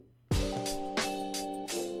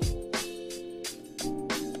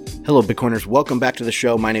Hello, Bitcoiners. Welcome back to the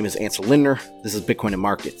show. My name is Ansel Lindner. This is Bitcoin and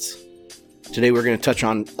Markets. Today, we're going to touch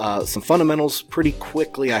on some fundamentals pretty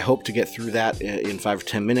quickly. I hope to get through that in 5 or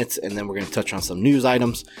 10 minutes, and then we're going to touch on some news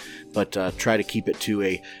items, but try to keep it to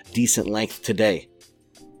a decent length today.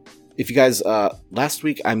 If you guys, last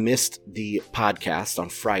week I missed the podcast on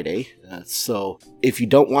Friday, so if you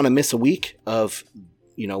don't want to miss a week of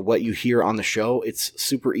what you hear on the show, it's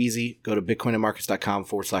super easy. Go to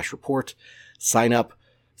bitcoinandmarkets.com/report, sign up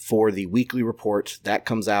for the weekly report that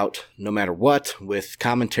comes out no matter what, with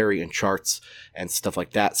commentary and charts and stuff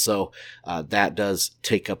like that. So that does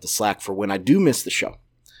take up the slack for when I do miss the show.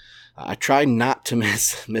 I try not to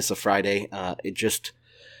miss a Friday.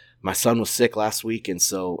 My son was sick last week, and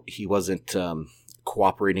so he wasn't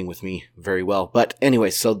cooperating with me very well. But anyway,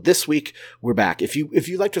 so this week we're back. If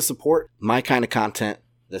you like to support my kind of content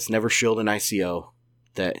that's never shilled an ICO,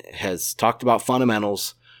 that has talked about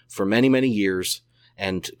fundamentals for many, many years,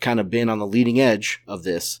 and kind of been on the leading edge of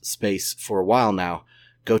this space for a while now,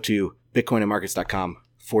 go to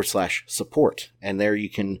bitcoinandmarkets.com/support. And there you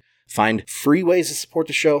can find free ways to support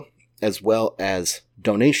the show, as well as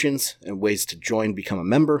donations and ways to become a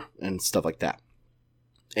member, and stuff like that.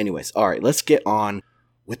 Anyways, all right, let's get on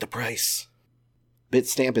with the price.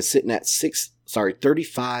 Bitstamp is sitting at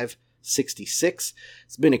 35.66.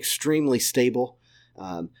 It's been extremely stable.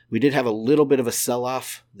 We did have a little bit of a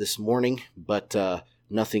sell-off this morning, but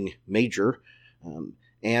nothing major.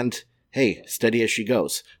 And hey, steady as she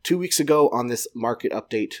goes. 2 weeks ago on this market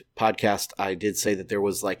update podcast, I did say that there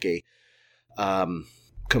was like a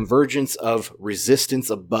convergence of resistance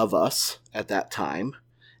above us at that time,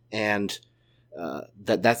 and I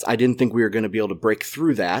didn't think we were going to be able to break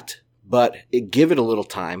through that, but give it a little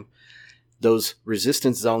time. Those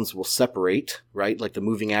resistance zones will separate, right? Like the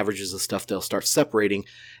moving averages and stuff, they'll start separating,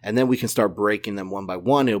 and then we can start breaking them one by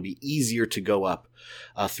one. It'll be easier to go up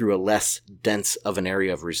through a less dense of an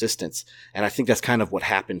area of resistance. And I think that's kind of what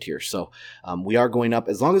happened here. So we are going up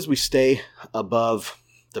as long as we stay above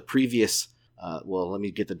the previous, let me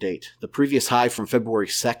get the date. The previous high from February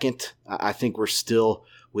 2nd, I think we're still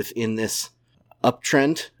within this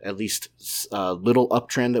uptrend, at least a little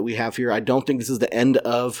uptrend that we have here. I don't think this is the end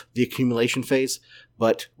of the accumulation phase,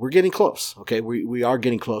 but we're getting close. Okay, we are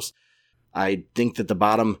getting close. I think that the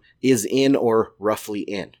bottom is in or roughly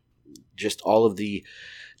in. Just all of the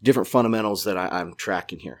different fundamentals that I'm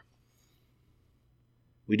tracking here.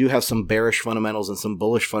 We do have some bearish fundamentals and some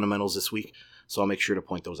bullish fundamentals this week, so I'll make sure to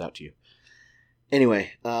point those out to you.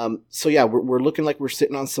 Anyway, so yeah, we're looking like we're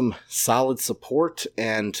sitting on some solid support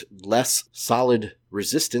and less solid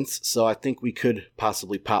resistance. So I think we could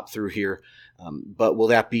possibly pop through here. But will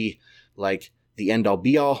that be like the end all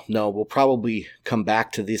be all? No, we'll probably come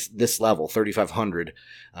back to this level, 3,500,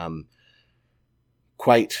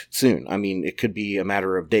 quite soon. I mean, it could be a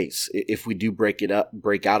matter of days. If we do break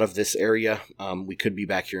out of this area, we could be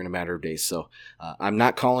back here in a matter of days. So I'm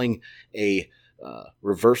not calling a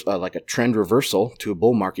like a trend reversal to a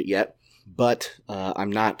bull market yet, but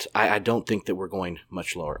I don't think that we're going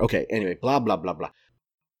much lower. Okay, anyway, blah, blah, blah, blah.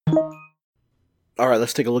 All right,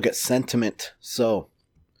 let's take a look at sentiment. So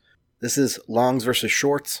this is longs versus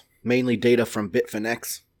shorts, mainly data from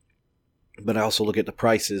Bitfinex, but I also look at the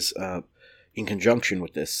prices in conjunction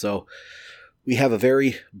with this. So we have a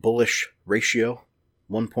very bullish ratio,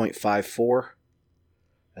 1.54.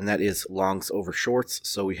 And that is longs over shorts.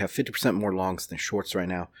 So we have 50% more longs than shorts right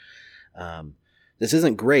now. This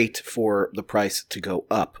isn't great for the price to go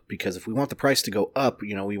up, because if we want the price to go up,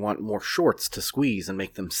 we want more shorts to squeeze and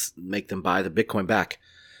make them buy the Bitcoin back.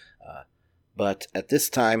 But at this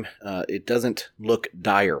time, it doesn't look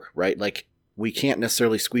dire, right? Like, we can't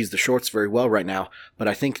necessarily squeeze the shorts very well right now, but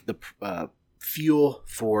I think the fuel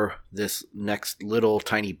for this next little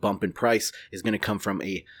tiny bump in price is going to come from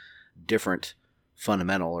a different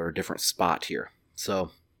fundamental or a different spot here.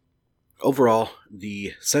 So overall,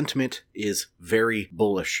 the sentiment is very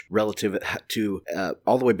bullish relative to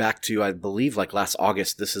all the way back to, I believe, like last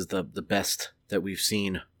August. This is the best that we've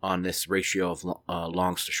seen on this ratio of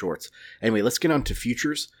longs to shorts. Anyway, let's get on to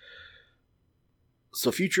futures.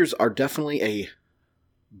 So futures are definitely a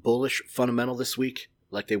bullish fundamental this week,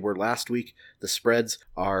 like they were last week. The spreads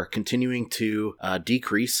are continuing to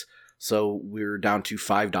decrease. So we're down to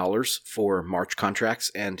 $5 for March contracts,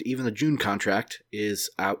 and even the June contract is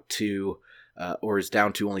out to, or is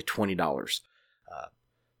down to only $20.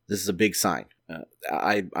 This is a big sign.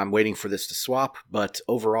 I'm waiting for this to swap, but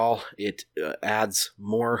overall it adds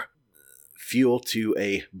more fuel to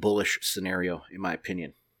a bullish scenario, in my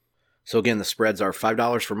opinion. So again, the spreads are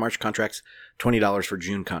 $5 for March contracts, $20 for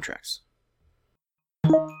June contracts.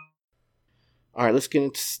 All right, let's get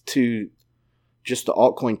into just the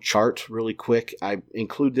altcoin chart really quick. I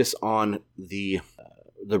include this on the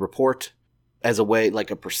report as a way,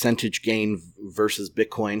 like a percentage gain versus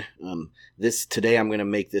Bitcoin. Today I'm going to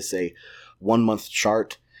make this a 1 month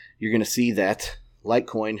chart. You're going to see that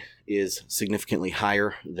Litecoin is significantly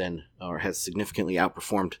higher than, or has significantly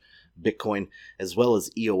outperformed Bitcoin, as well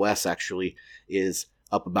as EOS actually is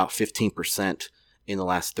up about 15% in the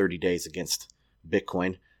last 30 days against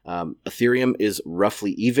Bitcoin. Ethereum is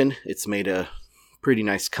roughly even. It's made a pretty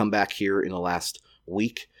nice comeback here in the last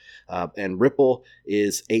week. And Ripple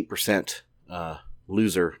is 8%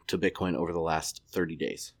 loser to Bitcoin over the last 30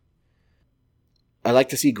 days. I like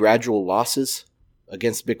to see gradual losses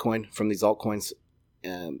against Bitcoin from these altcoins.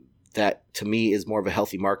 That to me is more of a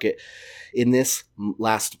healthy market. In this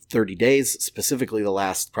last 30 days, specifically the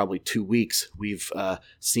last probably 2 weeks, we've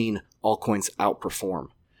seen altcoins outperform.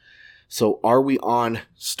 So are we on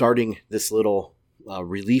starting this little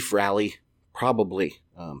relief rally? Probably.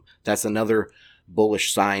 That's another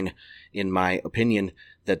bullish sign, in my opinion,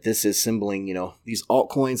 that this is symboling, these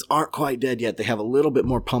altcoins aren't quite dead yet. They have a little bit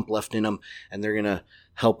more pump left in them, and they're going to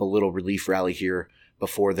help a little relief rally here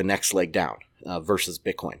before the next leg down versus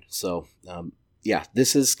Bitcoin. So,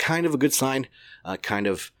 this is kind of a good sign, kind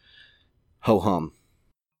of ho-hum.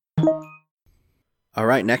 All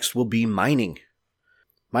right, next will be mining.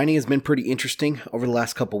 Mining has been pretty interesting over the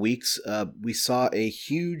last couple weeks. We saw a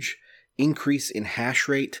huge increase in hash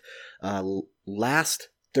rate last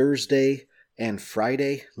Thursday and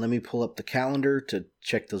Friday. Let me pull up the calendar to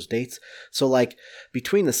check those dates. So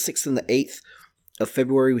between the 6th and the 8th of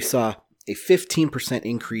February, we saw a 15%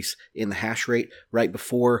 increase in the hash rate right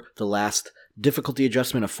before the last difficulty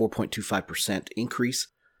adjustment of 4.25% increase.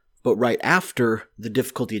 But right after the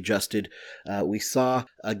difficulty adjusted, we saw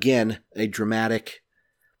again a dramatic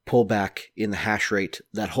pullback in the hash rate.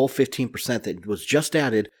 That whole 15% that was just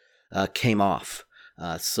added came off.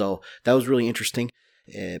 So that was really interesting.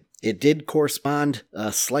 It did correspond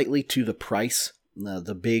slightly to the price,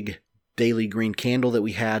 the big daily green candle that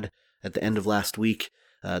we had at the end of last week.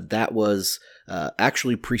 That was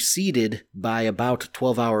actually preceded by about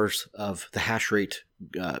 12 hours of the hash rate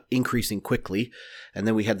increasing quickly. And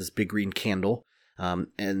then we had this big green candle.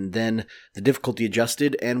 And then the difficulty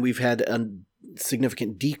adjusted, and we've had a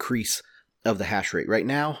significant decrease of the hash rate. Right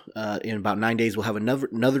now, in about 9 days, we'll have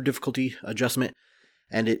another difficulty adjustment,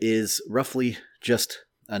 and it is roughly just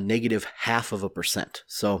a negative 0.5%.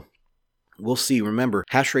 So we'll see. Remember,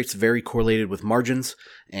 hash rate's very correlated with margins,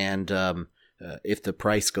 and if the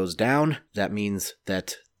price goes down, that means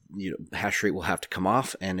that hash rate will have to come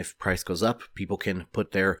off, and if price goes up, people can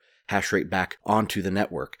put their hash rate back onto the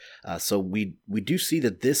network. So we do see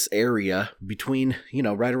that this area between,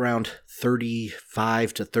 right around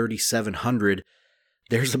 35 to 3,700,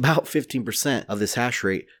 there's about 15% of this hash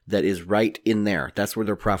rate that is right in there. That's where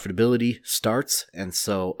their profitability starts. And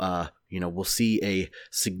so, we'll see a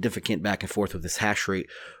significant back and forth with this hash rate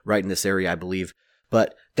right in this area, I believe.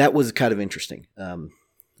 But that was kind of interesting.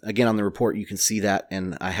 Again, on the report, you can see that,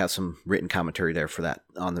 and I have some written commentary there for that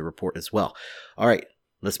on the report as well. All right,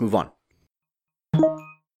 let's move on.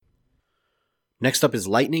 Next up is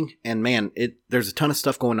Lightning, and man, there's a ton of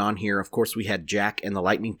stuff going on here. Of course, we had Jack and the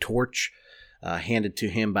Lightning Torch handed to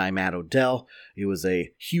him by Matt Odell. It was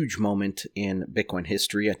a huge moment in Bitcoin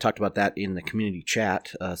history. I talked about that in the community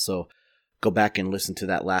chat, so go back and listen to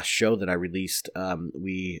that last show that I released.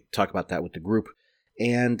 We talked about that with the group.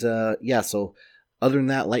 And so other than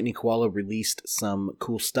that, Lightning Koala released some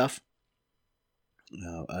cool stuff.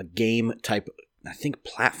 A game type, I think,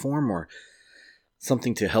 platform or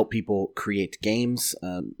something to help people create games.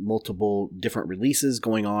 Multiple different releases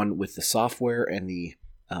going on with the software and the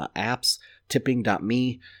apps.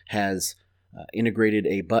 Tipping.me has integrated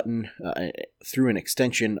a button through an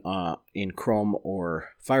extension in Chrome or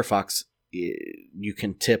Firefox. You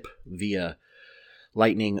can tip via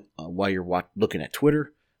Lightning while you're looking at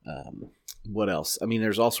Twitter. What else? I mean,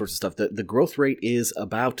 there's all sorts of stuff. The growth rate is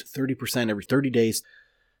about 30% every 30 days.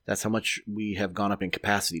 That's how much we have gone up in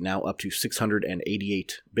capacity, now up to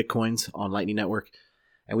 688 Bitcoins on Lightning Network.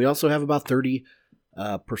 And we also have about 30%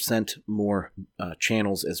 more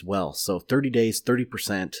channels as well. So 30 days,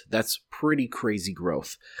 30%, that's pretty crazy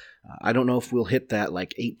growth. I don't know if we'll hit that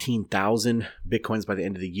 18,000 Bitcoins by the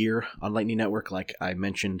end of the year on Lightning Network, like I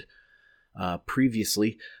mentioned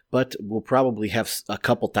previously, but we'll probably have a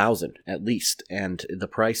couple thousand at least, and the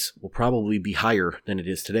price will probably be higher than it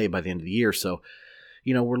is today by the end of the year. So,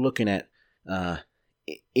 we're looking at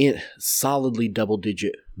solidly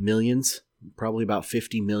double-digit millions, probably about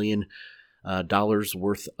 $50 million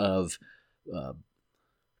worth of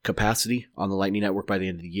capacity on the Lightning Network by the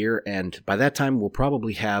end of the year, and by that time we'll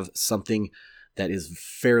probably have something that is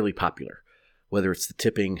fairly popular, whether it's the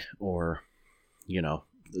tipping or,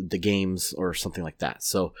 the games or something like that.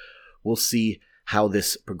 So we'll see how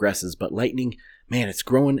this progresses. But Lightning, man, it's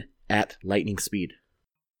growing at lightning speed.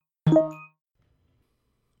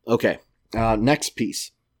 Okay, next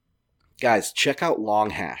piece. Guys, check out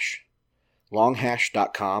Longhash.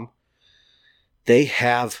 Longhash.com. They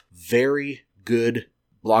have very good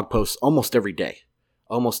blog posts almost every day.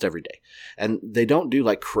 And they don't do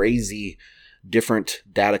like crazy different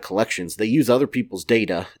data collections. They use other people's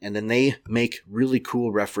data, and then they make really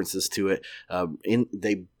cool references to it.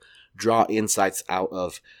 They draw insights out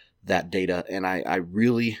of that data, and I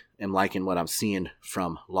really am liking what I'm seeing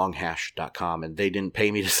from longhash.com. And they didn't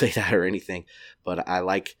pay me to say that or anything, but I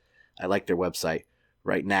like their website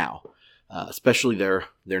right now, especially their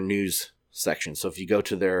news section. So if you go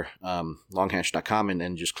to their longhash.com and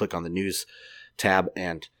then just click on the news tab,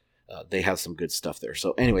 and they have some good stuff there.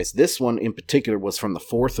 So anyways, this one in particular was from the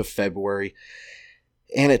 4th of February,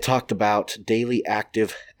 and it talked about daily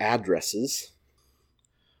active addresses.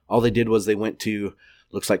 All they did was they went to,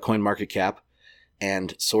 looks like CoinMarketCap,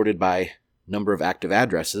 and sorted by number of active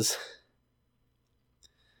addresses.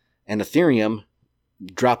 And Ethereum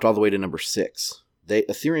dropped all the way to number 6.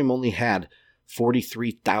 Ethereum only had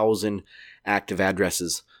 43,000 active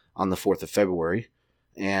addresses on the 4th of February.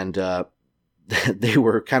 And they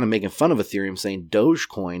were kind of making fun of Ethereum, saying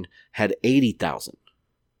Dogecoin had 80,000.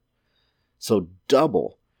 So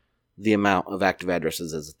double the amount of active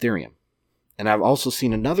addresses as Ethereum. And I've also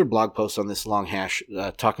seen another blog post on this Longhash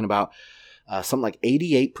talking about something like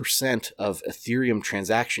 88% of Ethereum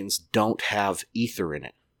transactions don't have Ether in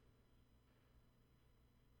it.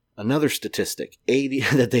 Another statistic,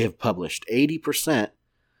 that they have published, 80%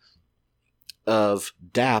 of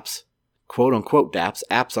dApps, quote-unquote dApps,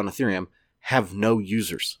 apps on Ethereum, have no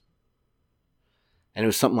users. And it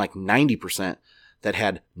was something like 90% that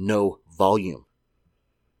had no volume.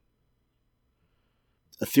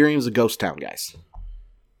 Ethereum's a ghost town, guys.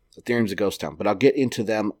 Ethereum's a ghost town. But I'll get into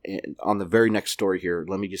them on the very next story here.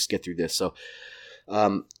 Let me just get through this. So,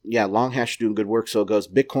 Longhash doing good work. So it goes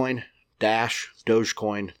Bitcoin, Dash,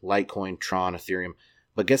 Dogecoin, Litecoin, Tron, Ethereum.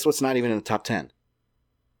 But guess what's not even in the top 10?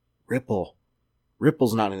 Ripple.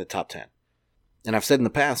 Ripple's not in the top 10. And I've said in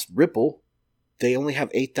the past, Ripple, they only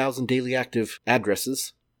have 8,000 daily active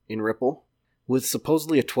addresses in Ripple with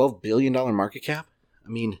supposedly a $12 billion market cap. I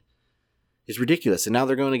mean, it's ridiculous. And now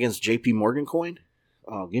they're going against JP Morgan coin?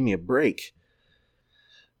 Oh, give me a break.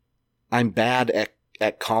 I'm bad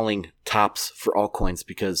at calling tops for altcoins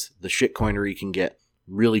because the shitcoinery can get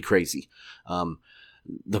really crazy.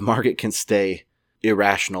 The market can stay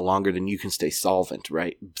irrational longer than you can stay solvent,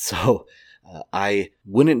 right? So I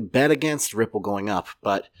wouldn't bet against Ripple going up,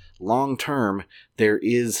 but long term, there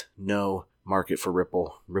is no market for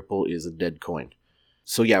Ripple. Ripple is a dead coin.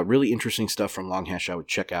 So yeah, really interesting stuff from Longhash. I would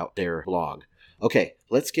check out their blog. Okay,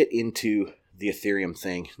 let's get into the Ethereum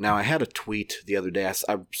thing. Now, I had a tweet the other day.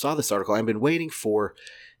 I saw this article. I've been waiting for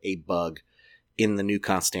a bug in the new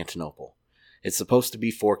Constantinople. It's supposed to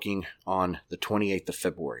be forking on the 28th of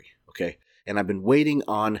February, okay? And I've been waiting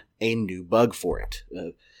on a new bug for it.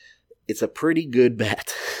 It's a pretty good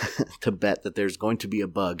bet to bet that there's going to be a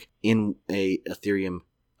bug in a Ethereum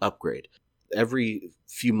upgrade. Every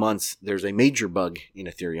few months, there's a major bug in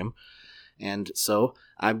Ethereum. And so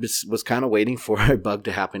I was kind of waiting for a bug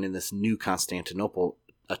to happen in this new Constantinople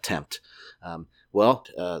attempt.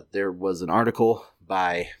 There was an article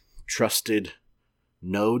by Trusted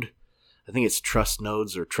Node. I think it's Trust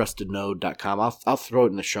Nodes or trustednode.com. I'll throw it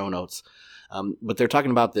in the show notes. But they're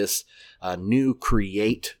talking about this new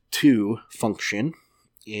Create 2 function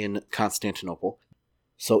in Constantinople.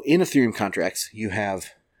 So in Ethereum contracts, you have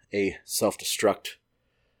a self-destruct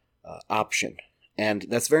option. And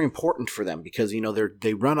that's very important for them because,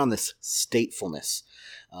 they run on this statefulness.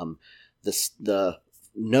 The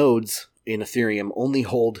nodes in Ethereum only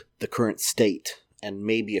hold the current state and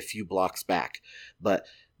maybe a few blocks back. But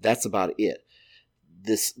that's about it.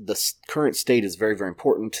 The current state is very, very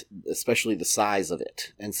important, especially the size of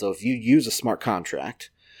it. And so if you use a smart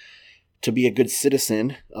contract to be a good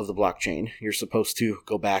citizen of the blockchain, you're supposed to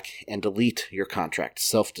go back and delete your contract,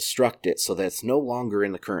 self-destruct it so that it's no longer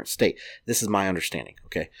in the current state. This is my understanding,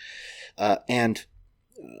 okay?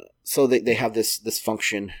 So they have this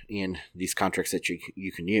function in these contracts that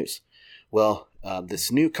you can use. Well,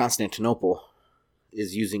 this new Constantinople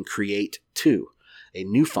is using Create 2, a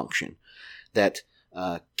new function that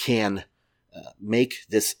can make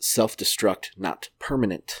this self-destruct not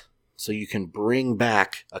permanent. So you can bring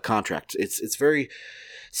back a contract. It's very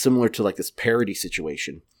similar to like this parity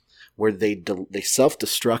situation where they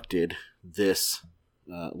self-destructed this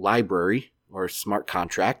library or a smart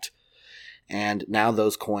contract. And now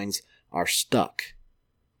those coins are stuck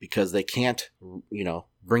because they can't,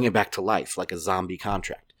 bring it back to life like a zombie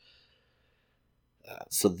contract.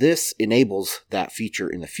 So this enables that feature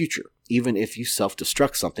in the future. Even if you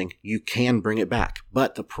self-destruct something, you can bring it back.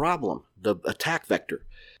 But the problem, the attack vector,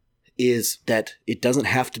 is that it doesn't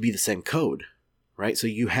have to be the same code, right? So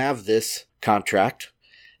you have this contract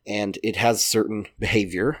and it has certain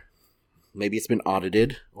behavior. Maybe it's been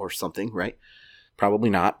audited or something, right? Probably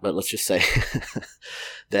not, but let's just say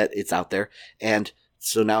that it's out there. And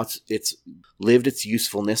so now it's lived its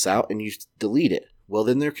usefulness out and you delete it. Well,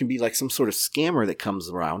 then there can be like some sort of scammer that comes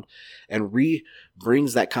around and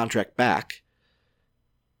brings that contract back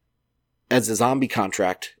as a zombie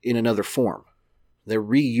contract in another form. They're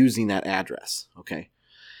reusing that address, okay?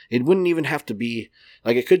 It wouldn't even have to be,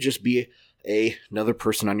 like it could just be another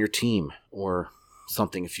person on your team or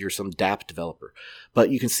something if you're some dApp developer. But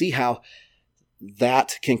you can see how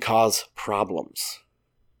that can cause problems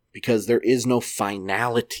because there is no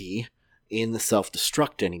finality in the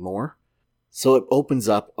self-destruct anymore. So it opens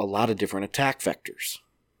up a lot of different attack vectors.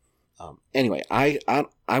 Anyway, I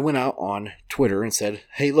went out on Twitter and said,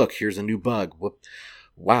 hey, look, here's a new bug.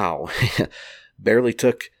 Wow. Barely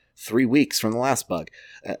took 3 weeks from the last bug.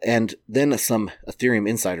 And then some Ethereum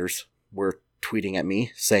insiders were tweeting at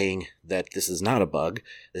me saying that this is not a bug.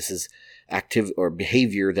 This is active or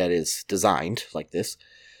behavior that is designed like this.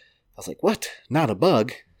 I was like, what? Not a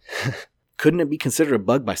bug? Couldn't it be considered a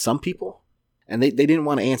bug by some people? And they didn't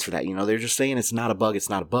want to answer that. They're just saying it's not a bug, it's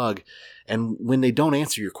not a bug. And when they don't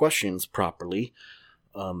answer your questions properly,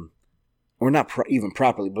 or not even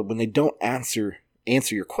properly, but when they don't answer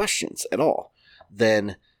your questions at all,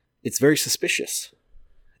 then it's very suspicious.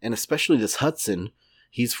 And especially this Hudson,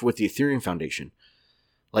 he's with the Ethereum Foundation.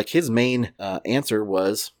 Like his main answer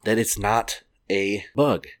was that it's not a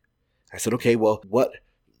bug. I said, okay, well, what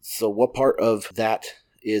part of that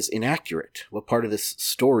is inaccurate? What part of this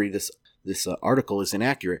story, this article is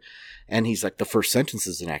inaccurate? And he's like, the first sentence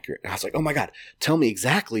is inaccurate. And I was like, oh my God, tell me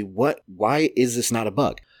exactly why is this not a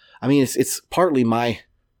bug? I mean, it's partly my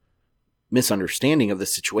misunderstanding of the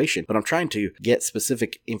situation, but I'm trying to get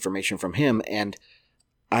specific information from him. And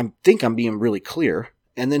I think I'm being really clear.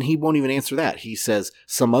 And then he won't even answer that. He says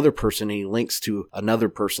some other person, and he links to another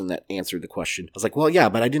person that answered the question. I was like, well, yeah,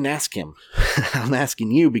 but I didn't ask him. I'm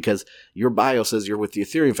asking you because your bio says you're with the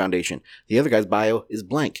Ethereum Foundation. The other guy's bio is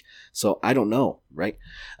blank. So I don't know, right?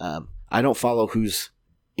 I don't follow who's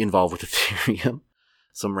involved with Ethereum.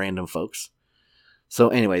 Some random folks. So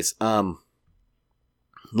anyways, long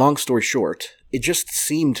story short,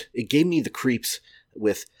 it gave me the creeps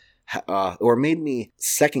with or made me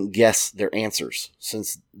second guess their answers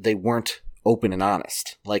since they weren't open and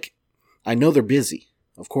honest. Like, I know they're busy.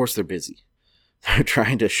 Of course they're busy. They're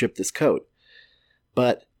trying to ship this code.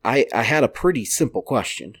 But I had a pretty simple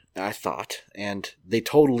question, I thought, and they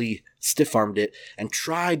totally stiff-armed it and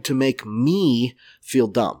tried to make me feel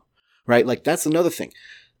dumb, right? Like, that's another thing.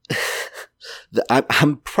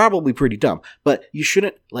 I'm probably pretty dumb, but you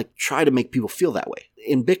shouldn't try to make people feel that way.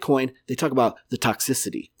 In Bitcoin, they talk about the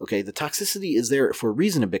toxicity. Okay, the toxicity is there for a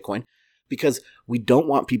reason in Bitcoin because we don't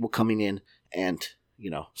want people coming in and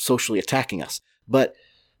socially attacking us. But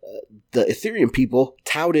the Ethereum people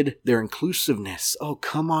touted their inclusiveness. Oh,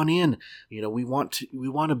 come on in. We want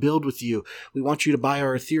to build with you. We want you to buy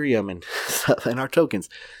our Ethereum and our tokens.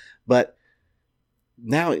 But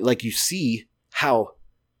now, you see how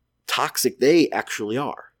toxic they actually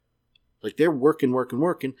are. They're working.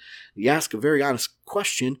 You ask a very honest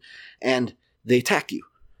question, and they attack you.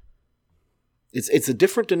 It's a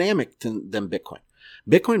different dynamic than Bitcoin.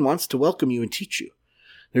 Bitcoin wants to welcome you and teach you.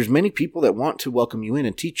 There's many people that want to welcome you in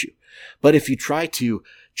and teach you. But if you try to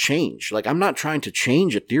change, I'm not trying to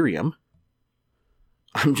change Ethereum.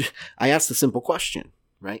 I asked a simple question,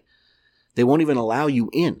 right? They won't even allow you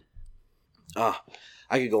in. I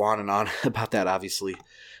could go on and on about that, obviously.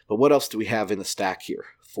 But what else do we have in the stack here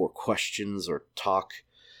for questions or talk?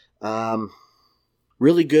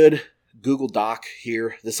 Really good Google Doc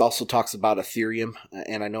here. This also talks about Ethereum.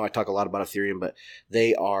 And I know I talk a lot about Ethereum, but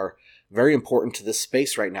they are very important to this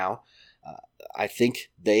space right now. I think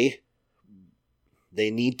they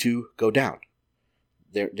need to go down.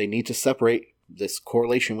 They need to separate this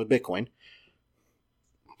correlation with Bitcoin,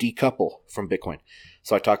 decouple from Bitcoin.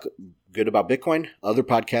 So I talk good about Bitcoin. Other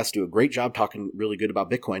podcasts do a great job talking really good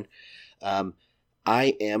about Bitcoin.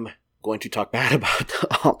 I am going to talk bad about the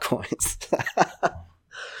altcoins.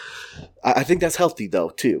 I think that's healthy though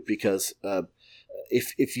too, because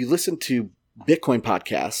if you listen to Bitcoin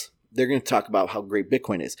podcasts, they're going to talk about how great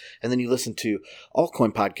Bitcoin is. And then you listen to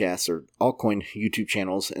altcoin podcasts or altcoin YouTube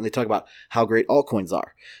channels, and they talk about how great altcoins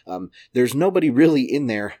are. There's nobody really in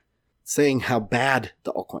there saying how bad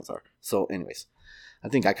the altcoins are. So anyways, I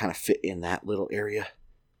think I kind of fit in that little area.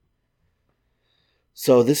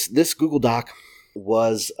 So this Google Doc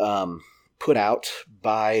was put out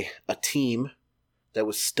by a team that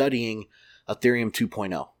was studying Ethereum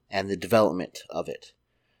 2.0 and the development of it.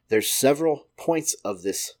 There's several points of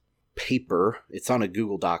this paper. It's on a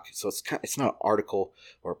Google Doc, so it's not an article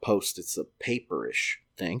or a post. It's a paper-ish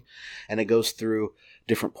thing, and it goes through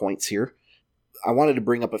different points here. I wanted to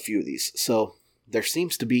bring up a few of these. So there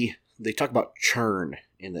seems to be, they talk about churn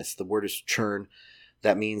in this. The word is churn.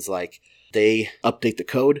 That means like they update the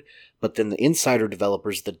code, but then the insider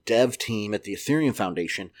developers, the dev team at the Ethereum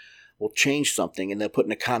Foundation, will change something, and they'll put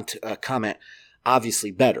in a comment, obviously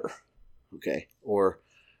better, okay, or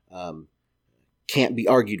can't be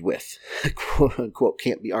argued with, quote unquote,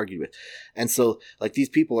 can't be argued with. And so like these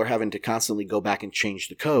people are having to constantly go back and change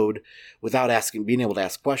the code without being able to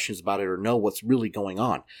ask questions about it or know what's really going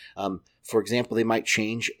on. For example, they might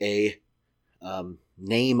change a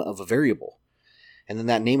name of a variable, and then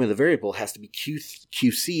that name of the variable has to be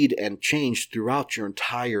QC'd and changed throughout your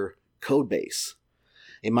entire code base.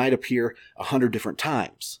 It might appear 100 different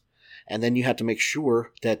times, and then you have to make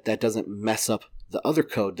sure that that doesn't mess up the other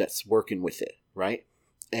code that's working with it, right?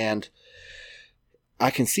 And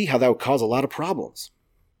I can see how that would cause a lot of problems.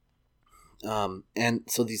 And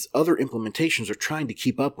so these other implementations are trying to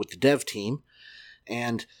keep up with the dev team,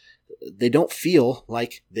 and they don't feel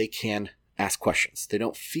like they can ask questions. They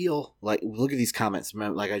don't feel like, look at these comments,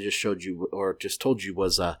 like I just showed you or just told you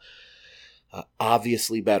was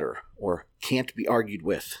obviously better or can't be argued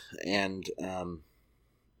with. And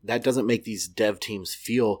that doesn't make these dev teams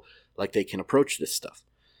feel like they can approach this stuff.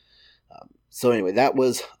 So anyway, that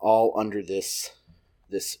was all under this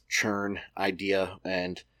churn idea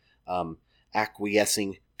and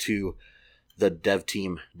acquiescing to the dev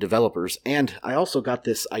team developers. And I also got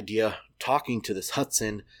this idea talking to this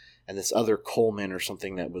Hudson and this other Coleman or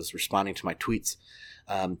something that was responding to my tweets.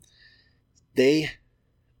 They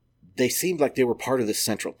seemed like they were part of this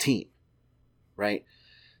central team, right?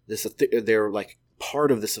 They're like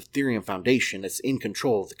part of this Ethereum Foundation that's in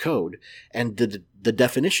control of the code and the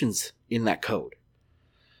definitions in that code.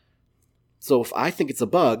 So if I think it's a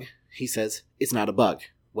bug, he says it's not a bug.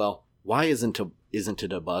 Well, why isn't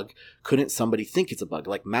it a bug? Couldn't somebody think it's a bug?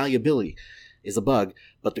 Like malleability is a bug,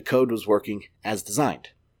 but the code was working as designed.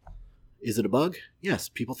 Is it a bug? Yes,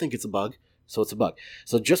 people think it's a bug, so it's a bug.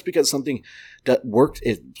 So just because something that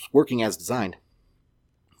is working as designed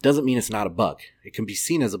doesn't mean it's not a bug. It can be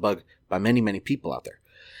seen as a bug by many, many people out there.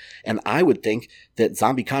 And I would think that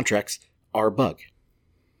zombie contracts are a bug.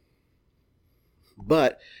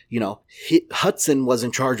 But, Hudson was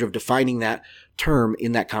in charge of defining that term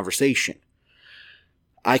in that conversation.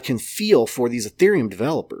 I can feel for these Ethereum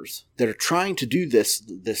developers that are trying to do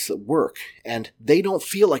this work, and they don't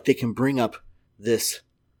feel like they can bring up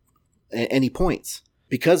any points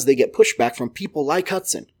because they get pushback from people like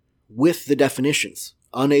Hudson with the definitions,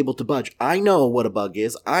 unable to budge. I know what a bug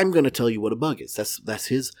is. I'm going to tell you what a bug is. That's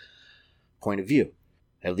his point of view,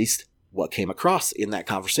 at least what came across in that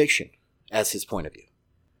conversation as his point of view.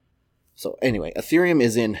 So anyway, Ethereum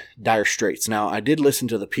is in dire straits. Now, I did listen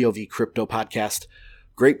to the POV Crypto podcast.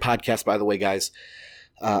 Great podcast, by the way, guys.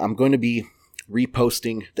 I'm going to be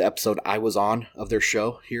reposting the episode I was on of their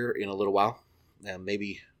show here in a little while,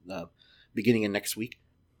 maybe beginning of next week.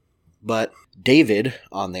 But David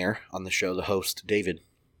on the show, the host, David,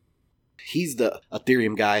 he's the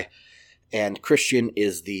Ethereum guy, and Christian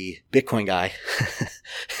is the Bitcoin guy.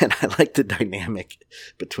 And I like the dynamic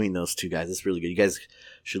between those two guys. It's really good. You guys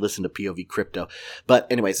should listen to POV Crypto. But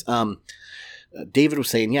anyways, David was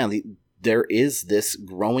saying, there is this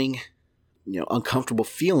growing, uncomfortable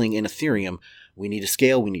feeling in Ethereum. We need to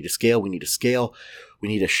scale. We need to scale. We need to scale. We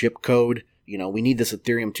need to ship code. We need this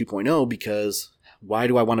Ethereum 2.0 because why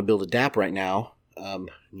do I want to build a dApp right now?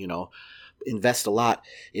 Invest a lot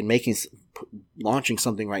in launching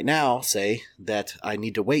something right now, say, that I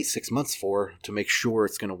need to wait 6 months to make sure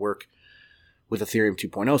it's going to work with Ethereum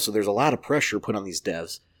 2.0. So there's a lot of pressure put on these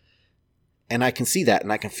devs. And I can see that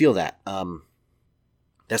and I can feel that.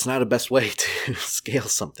 That's not the best way to scale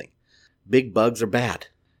something. Big bugs are bad.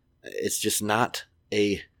 It's just not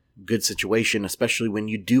a good situation, especially when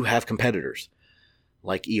you do have competitors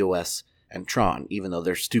like EOS and Tron, even though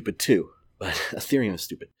they're stupid too. But Ethereum is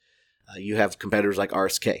stupid. You have competitors like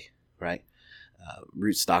RSK, right?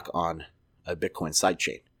 Rootstock on a Bitcoin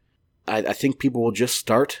sidechain. I think people will just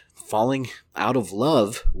start falling out of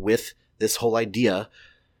love with this whole idea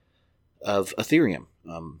of Ethereum.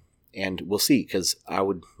 And we'll see, because I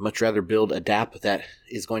would much rather build a dApp that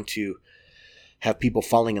is going to have people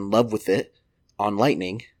falling in love with it on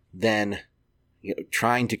Lightning than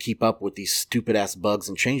trying to keep up with these stupid ass bugs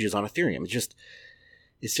and changes on Ethereum.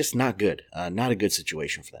 It's just not good. Not a good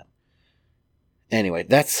situation for them. Anyway,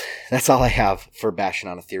 that's all I have for bashing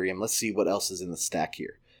on Ethereum. Let's see what else is in the stack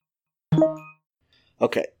here.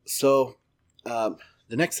 Okay, so the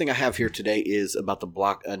next thing I have here today is about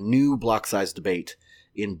a new block size debate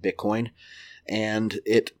in Bitcoin, and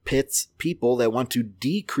it pits people that want to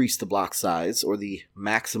decrease the block size, or the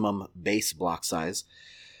maximum base block size,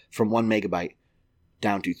 from 1 megabyte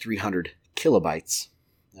down to 300 kilobytes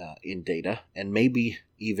in data, and maybe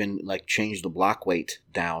even like change the block weight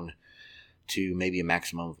down to maybe a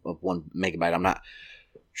maximum of 1 megabyte. I'm not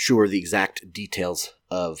sure the exact details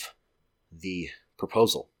of the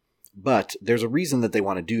proposal, but there's a reason that they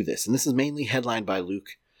want to do this, and this is mainly headlined by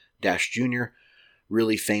Luke Dash Jr.,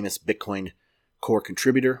 really famous Bitcoin core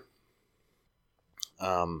contributor.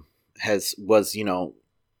 Was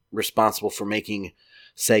responsible for making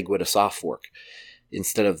SegWit a soft fork.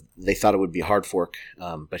 Instead of, they thought it would be a hard fork,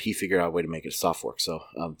 but he figured out a way to make it a soft fork. So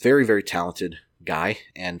very, very talented guy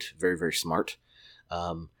and very, very smart.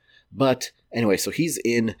 But anyway, so he's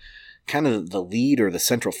in kind of the lead or the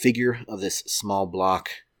central figure of this small block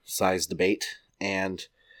size debate. And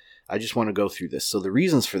I just want to go through this. So the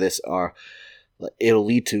reasons for this are, it'll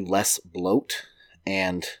lead to less bloat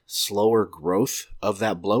and slower growth of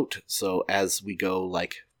that bloat. So as we go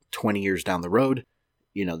like 20 years down the road,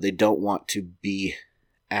 they don't want to be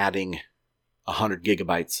adding 100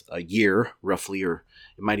 gigabytes a year, roughly, or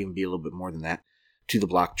it might even be a little bit more than that, to the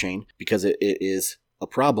blockchain, because it is a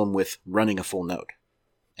problem with running a full node.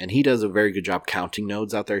 And he does a very good job counting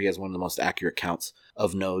nodes out there. He has one of the most accurate counts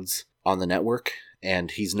of nodes on the network, and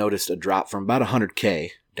he's noticed a drop from about 100K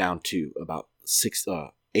down to about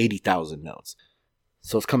 80,000 nodes.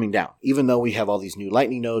 So it's coming down. Even though we have all these new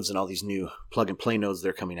Lightning nodes and all these new plug-and-play nodes that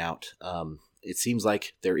are coming out, it seems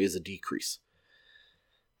like there is a decrease.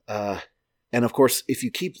 And of course, if you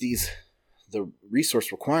keep the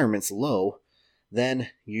resource requirements low, then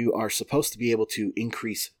you are supposed to be able to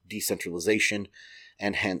increase decentralization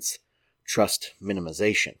and hence trust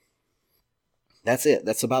minimization. That's it.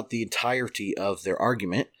 That's about the entirety of their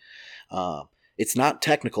argument. It's not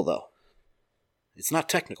technical, though. It's not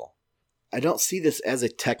technical. I don't see this as a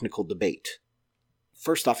technical debate.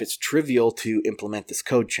 First off, it's trivial to implement this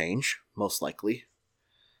code change, most likely.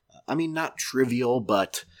 I mean, not trivial,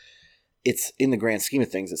 but it's, in the grand scheme of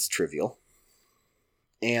things, it's trivial.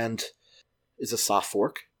 And it's a soft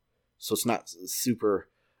fork, so it's not super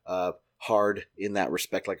hard in that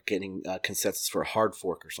respect, like getting consensus for a hard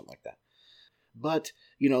fork or something like that. But,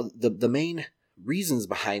 the main reasons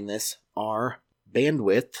behind this are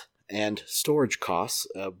bandwidth and storage costs,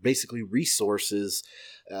 basically resources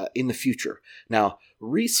in the future. Now,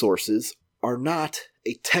 resources are not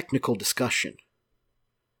a technical discussion.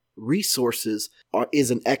 Resources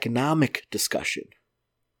is an economic discussion,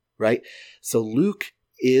 right? So Luke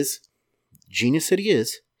is, genius that he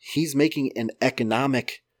is, he's making an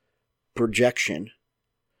economic projection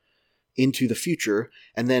into the future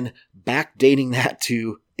and then backdating that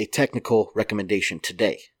to a technical recommendation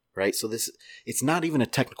today. Right? So it's not even a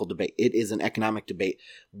technical debate. It is an economic debate,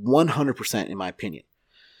 100% in my opinion.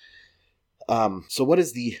 So what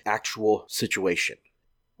is the actual situation?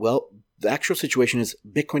 Well, the actual situation is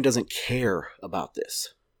Bitcoin doesn't care about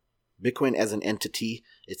this. Bitcoin as an entity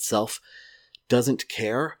itself doesn't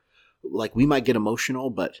care. Like, we might get emotional,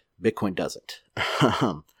 but Bitcoin doesn't.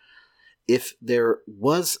 If there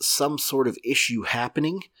was some sort of issue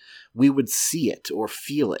happening, we would see it or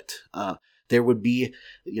feel it. There would be,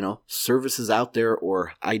 services out there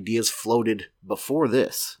or ideas floated before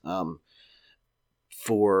this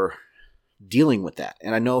for dealing with that.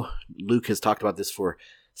 And I know Luke has talked about this for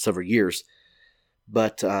several years,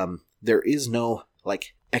 but there is no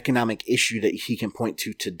economic issue that he can point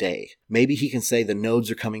to today. Maybe he can say the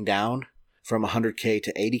nodes are coming down from 100K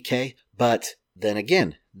to 80K, but then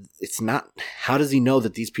again, it's not, how does he know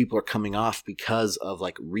that these people are coming off because of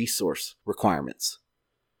resource requirements?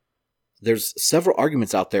 There's several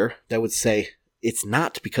arguments out there that would say it's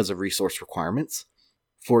not because of resource requirements.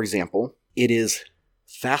 For example, it is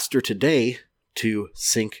faster today to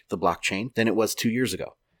sync the blockchain than it was 2 years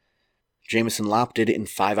ago. Jameson Lopp did it in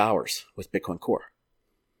 5 hours with Bitcoin Core.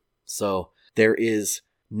 So there is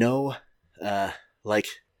no, I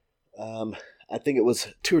think it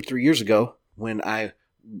was 2 or 3 years ago when I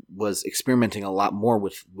was experimenting a lot more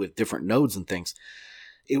with different nodes and things.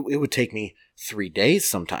 it would take me 3 days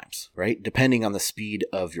sometimes, right? Depending on the speed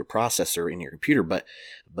of your processor in your computer, but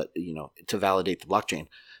to validate the blockchain.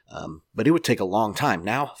 But it would take a long time.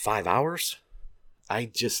 Now, 5 hours,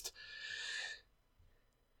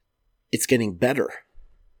 it's getting better.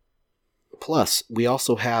 Plus, we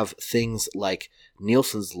also have things like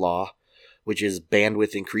Nielsen's law, which is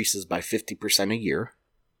bandwidth increases by 50% a year.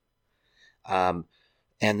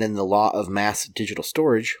 And then the law of mass digital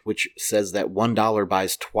storage, which says that $1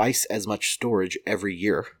 buys twice as much storage every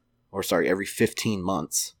 15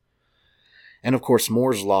 months. And of course,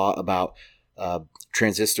 Moore's law about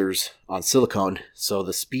transistors on silicon. So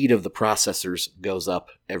the speed of the processors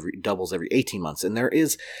doubles every 18 months. And there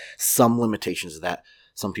is some limitations to that.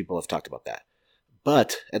 Some people have talked about that.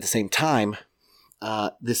 But at the same time,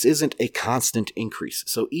 this isn't a constant increase.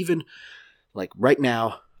 So even like right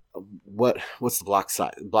now, what's the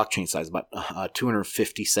blockchain size? About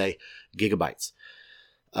 250, say, gigabytes.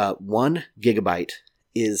 1 gigabyte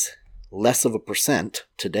is less of a percent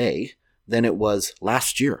today than it was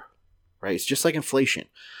last year, right? It's just like inflation.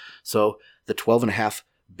 So the 12.5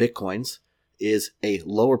 Bitcoins is a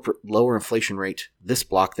lower inflation rate this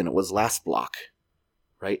block than it was last block,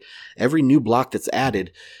 right? Every new block that's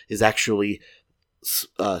added is actually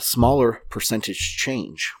a smaller percentage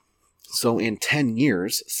change. So in 10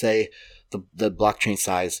 years, say the blockchain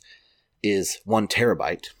size is 1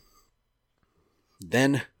 terabyte,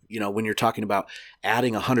 then, when you're talking about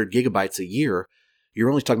adding 100 gigabytes a year, you're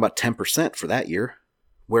only talking about 10% for that year,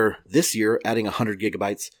 where this year adding 100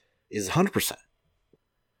 gigabytes is 100%.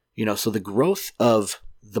 So the growth of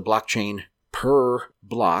the blockchain per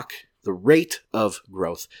block, the rate of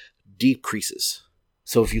growth decreases.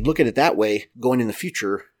 So if you look at it that way, going in the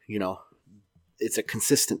future, it's a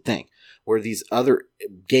consistent thing where these other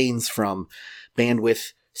gains from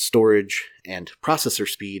bandwidth, storage, and processor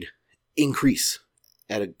speed increase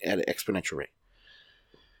at an exponential rate.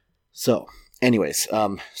 So anyways,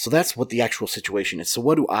 so that's what the actual situation is. So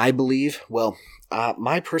what do I believe? Well,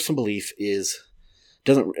 my personal belief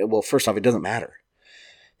first off, it doesn't matter.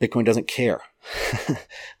 Bitcoin doesn't care.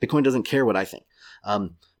 Bitcoin doesn't care what I think.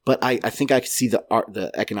 But I think I can see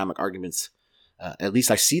the economic arguments. At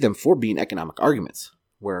least I see them for being economic arguments,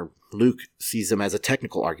 where Luke sees them as a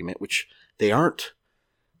technical argument, which they aren't.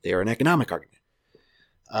 They are an economic argument.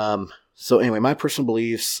 So anyway, my personal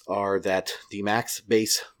beliefs are that the max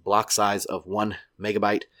base block size of 1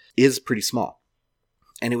 megabyte is pretty small.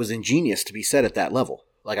 And it was ingenious to be set at that level.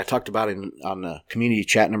 Like I talked about on the community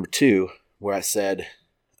chat number 2, where I said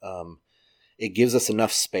it gives us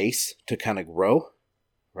enough space to kind of grow,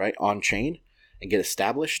 right, on chain and get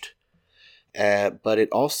established. But it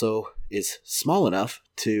also is small enough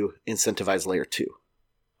to incentivize layer 2.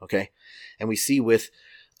 Okay. And we see with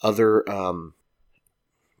other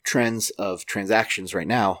trends of transactions right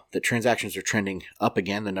now that transactions are trending up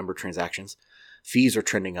again, the number of transactions. Fees are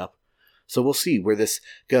trending up. So we'll see where this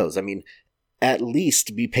goes. I mean, at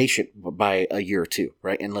least be patient by a year or two,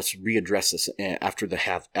 right? And let's readdress this after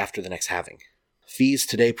the next halving. Fees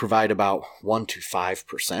today provide about 1 to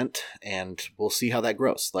 5%, and we'll see how that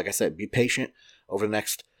grows. Like I said, be patient. Over the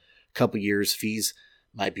next couple years, fees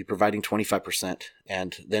might be providing 25%,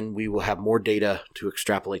 and then we will have more data to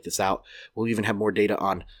extrapolate this out. We'll even have more data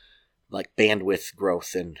on like bandwidth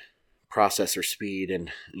growth and processor speed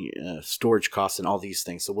and storage costs and all these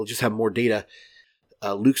things. So we'll just have more data.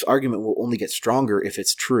 Luke's argument will only get stronger if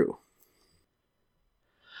it's true.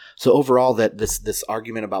 So overall, that this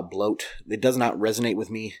argument about bloat, it does not resonate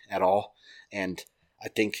with me at all. And I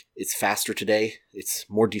think it's faster today. It's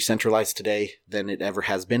more decentralized today than it ever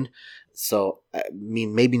has been. So, I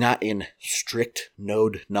mean, maybe not in strict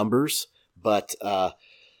node numbers, but,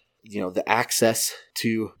 the access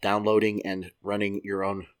to downloading and running your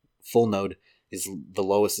own full node is the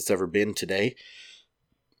lowest it's ever been today.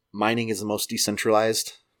 Mining is the most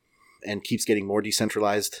decentralized and keeps getting more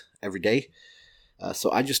decentralized every day.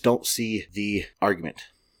 So I just don't see the argument.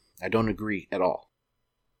 I don't agree at all.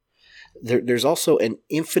 There's also an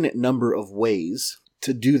infinite number of ways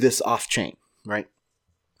to do this off-chain, right?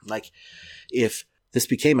 Like, if this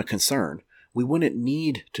became a concern, we wouldn't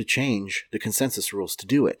need to change the consensus rules to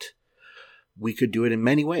do it. We could do it in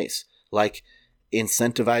many ways, like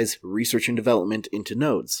incentivize research and development into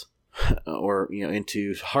nodes or,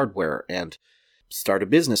 into hardware and start a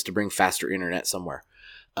business to bring faster internet somewhere.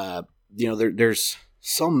 There's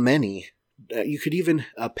so many. You could even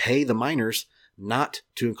pay the miners not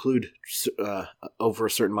to include over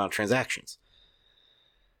a certain amount of transactions.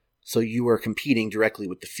 So you are competing directly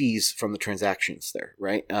with the fees from the transactions there,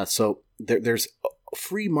 right? So there's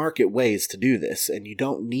free market ways to do this, and you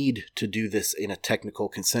don't need to do this in a technical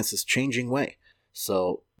consensus changing way.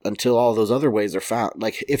 So until all those other ways are found,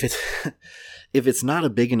 like if it's not a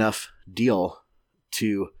big enough deal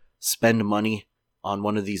to spend money on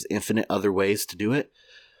one of these infinite other ways to do it,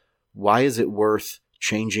 why is it worth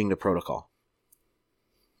changing the protocol?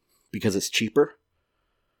 Because it's cheaper?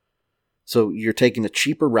 So you're taking the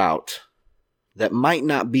cheaper route that might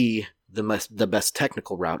not be the best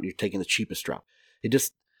technical route. You're taking the cheapest route. It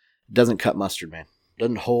just doesn't cut mustard, man.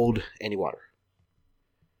 Doesn't hold any water.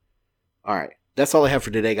 All right. That's all I have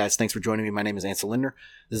for today, guys. Thanks for joining me. My name is Ansel Lindner.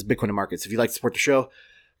 This is Bitcoin and Markets. If you'd like to support the show,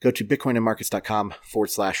 go to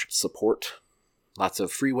bitcoinandmarkets.com/support. Lots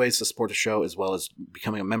of free ways to support the show, as well as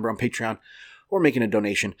becoming a member on Patreon or making a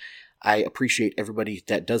donation. I appreciate everybody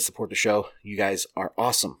that does support the show. You guys are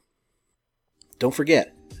awesome. Don't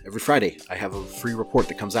forget, every Friday I have a free report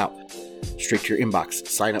that comes out straight to your inbox.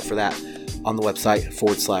 Sign up for that on the website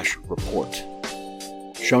 /report.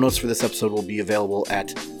 Show notes for this episode will be available at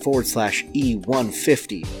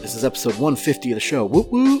 /E150. This is episode 150 of the show.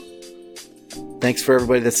 Whoop whoop. Thanks for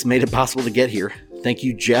everybody that's made it possible to get here. Thank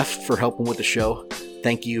you, Jeff, for helping with the show.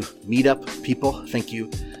 Thank you, Meetup people. Thank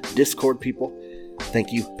you, Discord people.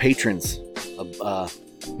 Thank you, patrons.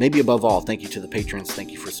 Maybe above all, thank you to the patrons.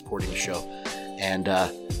 Thank you for supporting the show. And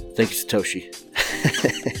thank you, Satoshi.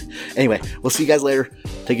 Anyway, we'll see you guys later.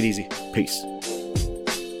 Take it easy. Peace.